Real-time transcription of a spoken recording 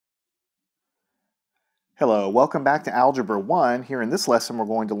Hello, welcome back to Algebra 1. Here in this lesson we're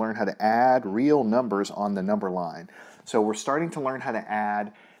going to learn how to add real numbers on the number line. So we're starting to learn how to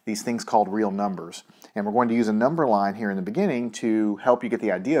add these things called real numbers. And we're going to use a number line here in the beginning to help you get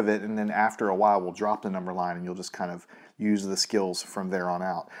the idea of it, and then after a while we'll drop the number line and you'll just kind of use the skills from there on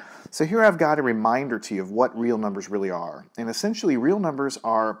out. So here I've got a reminder to you of what real numbers really are. And essentially real numbers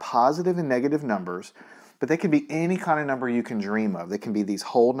are positive and negative numbers, but they can be any kind of number you can dream of. They can be these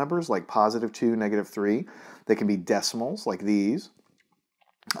whole numbers like +2, -3. They can be decimals like these.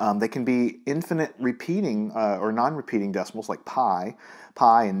 They can be infinite repeating or non-repeating decimals like pi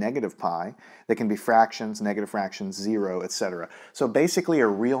and negative pi. They can be fractions, negative fractions, 0, etc. So basically a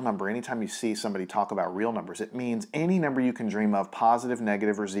real number, anytime you see somebody talk about real numbers, it means any number you can dream of, positive,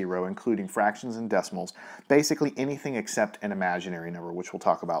 negative, or 0, including fractions and decimals, basically anything except an imaginary number, which we'll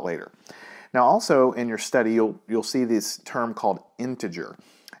talk about later. Now also in your study you'll see this term called integer.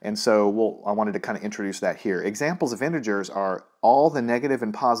 And so I wanted to kind of introduce that here. Examples of integers are all the negative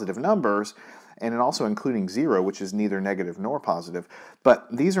and positive numbers, and also including 0, which is neither negative nor positive. But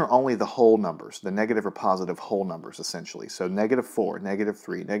these are only the whole numbers, the negative or positive whole numbers essentially. So -4,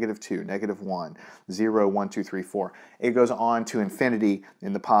 -3, -2, -1, 0, 1, 2, 3, 4. It goes on to infinity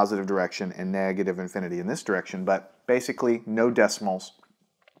in the positive direction and negative infinity in this direction, but basically no decimals,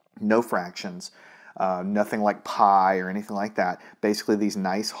 no fractions, nothing like pi or anything like that. Basically these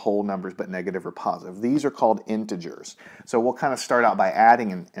nice whole numbers but negative or positive. These are called integers. So we'll kind of start out by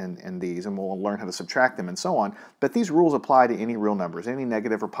adding in these, and we'll learn how to subtract them and so on. But these rules apply to any real numbers, any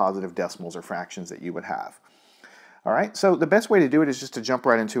negative or positive decimals or fractions that you would have. All right, so the best way to do it is just to jump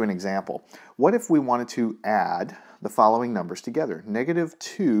right into an example. What if we wanted to add the following numbers together?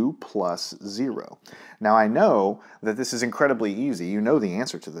 -2 plus 0. Now I know that this is incredibly easy. You know the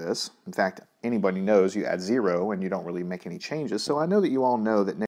answer to this. In fact, anybody knows you add 0 and you don't really make any changes. So I know that you all know that